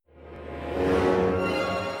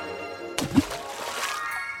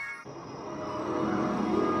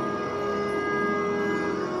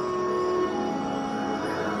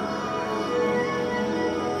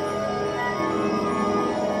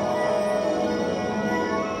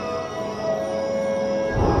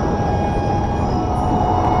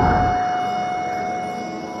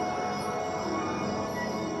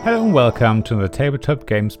and welcome to the Tabletop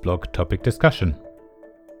Games blog topic discussion.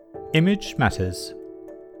 Image matters.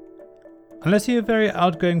 Unless you're a very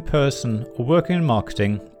outgoing person or working in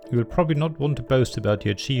marketing, you will probably not want to boast about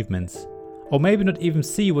your achievements, or maybe not even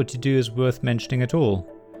see what you do is worth mentioning at all.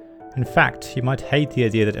 In fact, you might hate the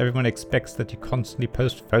idea that everyone expects that you constantly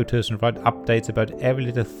post photos and write updates about every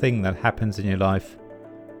little thing that happens in your life.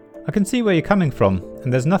 I can see where you're coming from,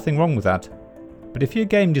 and there's nothing wrong with that. But if you're a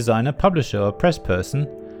game designer, publisher or press person,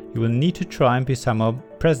 you will need to try and be somehow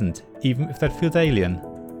present, even if that feels alien.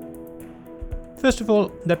 First of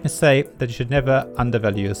all, let me say that you should never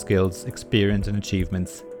undervalue your skills, experience and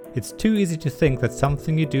achievements. It's too easy to think that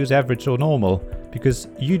something you do is average or normal, because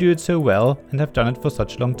you do it so well and have done it for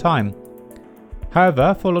such a long time.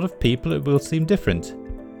 However, for a lot of people it will seem different.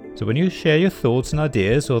 So when you share your thoughts and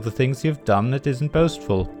ideas or the things you've done, it isn't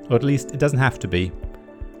boastful, or at least it doesn't have to be.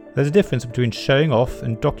 There's a difference between showing off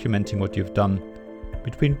and documenting what you've done,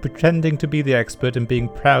 between pretending to be the expert and being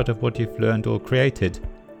proud of what you've learned or created.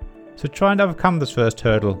 So try and overcome this first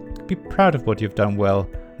hurdle. Be proud of what you've done well,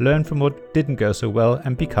 learn from what didn't go so well,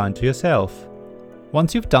 and be kind to yourself.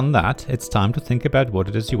 Once you've done that, it's time to think about what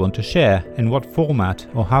it is you want to share, in what format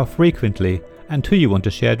or how frequently, and who you want to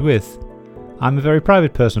share it with. I'm a very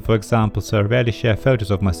private person, for example, so I rarely share photos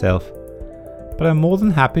of myself. But I'm more than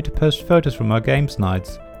happy to post photos from our games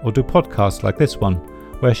nights, or do podcasts like this one,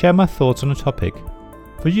 where I share my thoughts on a topic.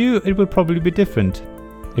 For you, it will probably be different.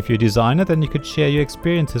 If you're a designer, then you could share your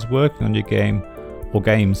experiences working on your game, or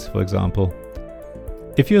games, for example.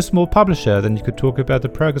 If you're a small publisher, then you could talk about the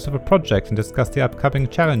progress of a project and discuss the upcoming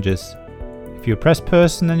challenges. If you're a press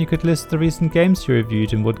person, then you could list the recent games you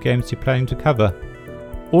reviewed and what games you're planning to cover.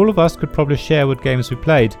 All of us could probably share what games we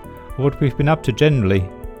played, or what we've been up to generally,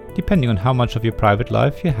 depending on how much of your private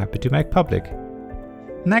life you're happy to make public.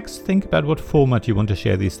 Next, think about what format you want to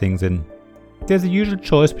share these things in. There's a usual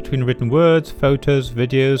choice between written words, photos,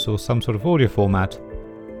 videos, or some sort of audio format.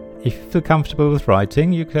 If you feel comfortable with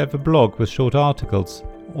writing, you could have a blog with short articles,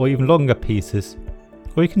 or even longer pieces,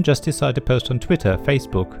 or you can just decide to post on Twitter,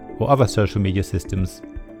 Facebook, or other social media systems.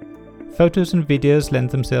 Photos and videos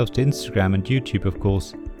lend themselves to Instagram and YouTube, of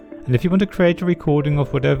course, and if you want to create a recording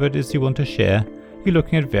of whatever it is you want to share, you're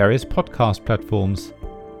looking at various podcast platforms.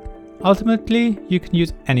 Ultimately, you can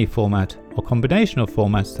use any format or combination of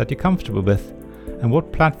formats that you're comfortable with, and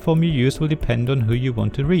what platform you use will depend on who you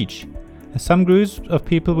want to reach. As some groups of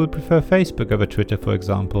people will prefer Facebook over Twitter, for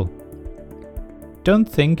example. Don't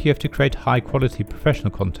think you have to create high quality professional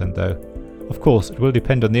content though. Of course, it will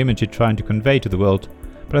depend on the image you're trying to convey to the world,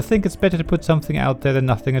 but I think it's better to put something out there than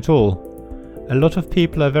nothing at all. A lot of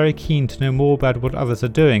people are very keen to know more about what others are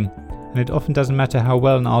doing, and it often doesn't matter how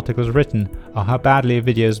well an article is written or how badly a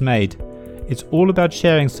video is made. It's all about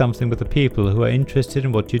sharing something with the people who are interested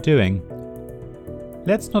in what you're doing.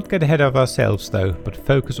 Let's not get ahead of ourselves though, but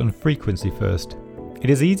focus on frequency first. It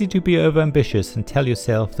is easy to be overambitious and tell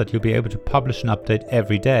yourself that you'll be able to publish an update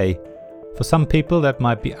every day. For some people that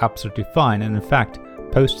might be absolutely fine, and in fact,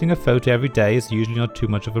 posting a photo every day is usually not too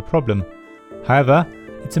much of a problem. However,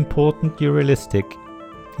 it's important you're realistic.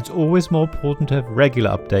 It's always more important to have regular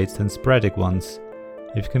updates than sporadic ones.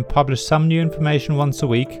 If you can publish some new information once a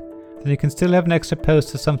week, then you can still have an extra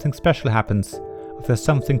post if something special happens, or if there's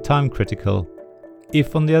something time critical.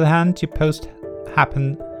 If on the other hand your posts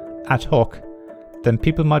happen ad hoc, then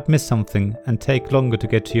people might miss something and take longer to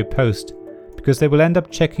get to your post, because they will end up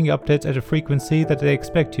checking your updates at a frequency that they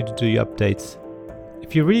expect you to do your updates.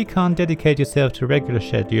 If you really can't dedicate yourself to a regular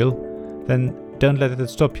schedule, then don't let it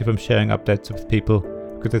stop you from sharing updates with people,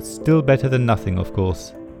 because it's still better than nothing, of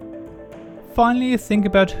course. Finally, think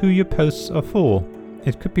about who your posts are for.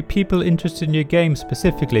 It could be people interested in your game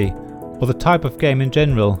specifically, or the type of game in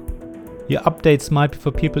general. Your updates might be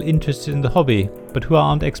for people interested in the hobby, but who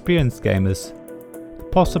aren't experienced gamers. The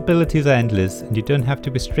possibilities are endless, and you don't have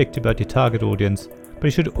to be strict about your target audience, but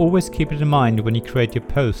you should always keep it in mind when you create your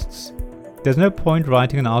posts. There's no point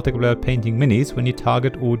writing an article about painting minis when your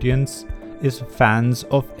target audience is fans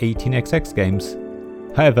of 18xx games.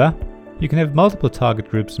 However, you can have multiple target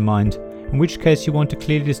groups in mind, in which case you want to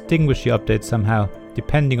clearly distinguish your updates somehow,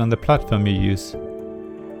 depending on the platform you use.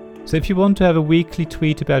 So if you want to have a weekly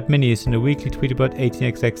tweet about minis and a weekly tweet about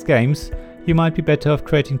 18xx games, you might be better off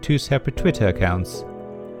creating two separate Twitter accounts.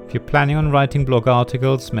 If you're planning on writing blog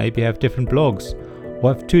articles, maybe have different blogs,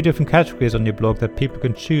 or have two different categories on your blog that people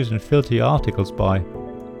can choose and filter your articles by.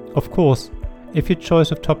 Of course, if your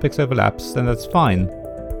choice of topics overlaps, then that's fine.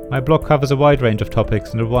 My blog covers a wide range of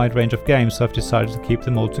topics and a wide range of games, so I've decided to keep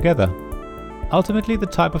them all together. Ultimately, the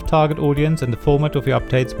type of target audience and the format of your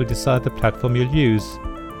updates will decide the platform you'll use.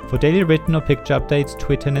 For daily written or picture updates,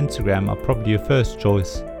 Twitter and Instagram are probably your first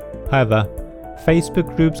choice. However,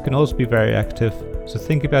 Facebook groups can also be very active, so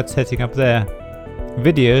think about setting up there.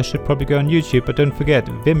 Videos should probably go on YouTube, but don't forget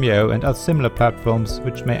Vimeo and other similar platforms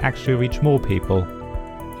which may actually reach more people.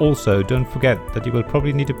 Also, don't forget that you will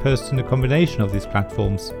probably need to post in a combination of these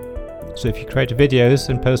platforms. So if you create videos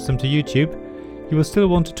and post them to YouTube, you will still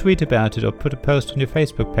want to tweet about it or put a post on your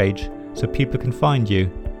Facebook page so people can find you.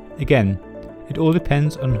 Again, it all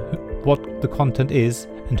depends on what the content is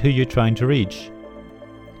and who you're trying to reach.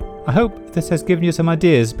 I hope this has given you some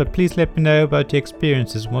ideas, but please let me know about your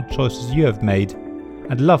experiences and what choices you have made.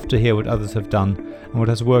 I'd love to hear what others have done and what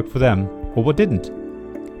has worked for them, or what didn't.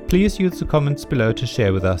 Please use the comments below to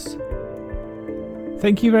share with us.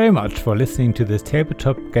 Thank you very much for listening to this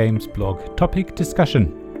Tabletop Games blog topic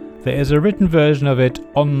discussion. There is a written version of it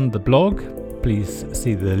on the blog. Please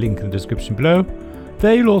see the link in the description below.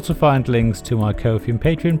 There you'll also find links to my Ko-fi and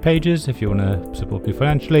Patreon pages if you want to support me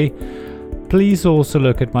financially. Please also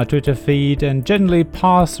look at my Twitter feed and generally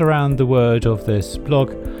pass around the word of this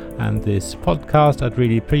blog and this podcast. I'd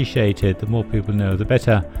really appreciate it. The more people know, the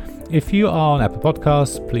better. If you are on Apple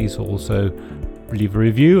Podcasts, please also leave a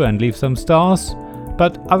review and leave some stars.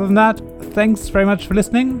 But other than that, thanks very much for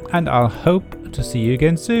listening, and I'll hope to see you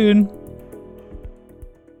again soon.